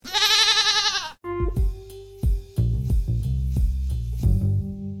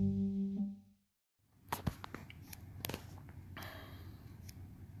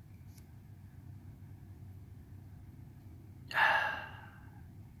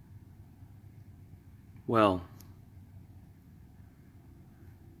Well,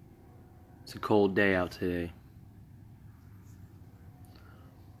 it's a cold day out today.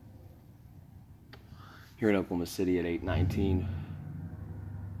 Here in Oklahoma City at 8:19.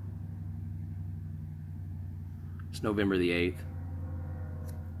 It's November the 8th.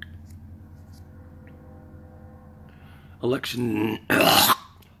 Election.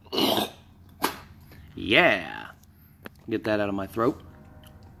 Yeah. Get that out of my throat.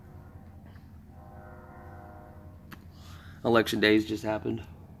 Election days just happened.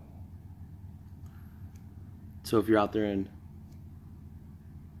 So if you're out there in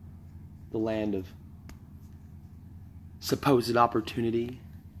the land of supposed opportunity,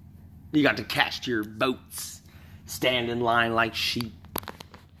 you got to cast your votes, stand in line like sheep.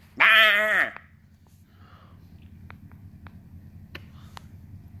 Ah!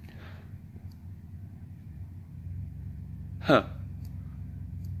 Huh.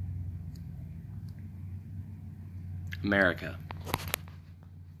 America.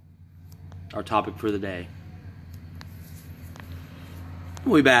 Our topic for the day.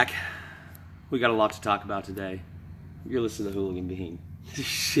 We'll be back. We got a lot to talk about today. You're listening to Hooligan Bean.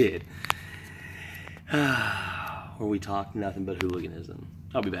 Shit. Where we talk nothing but hooliganism.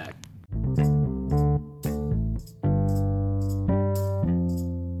 I'll be back.